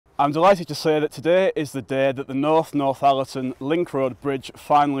I'm delighted to say that today is the day that the Northallerton Link Road Bridge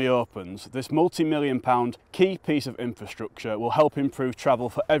finally opens. This multi-million-pound key piece of infrastructure will help improve travel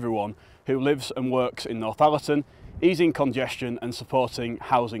for everyone who lives and works in Northallerton, easing congestion and supporting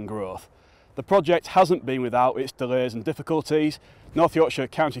housing growth. The project hasn't been without its delays and difficulties. North Yorkshire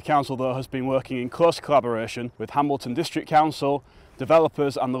County Council, though, has been working in close collaboration with Hambleton District Council,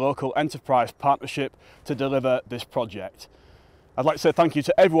 developers and the local enterprise partnership to deliver this project. I'd like to say thank you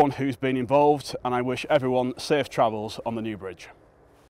to everyone who's been involved, and I wish everyone safe travels on the new bridge.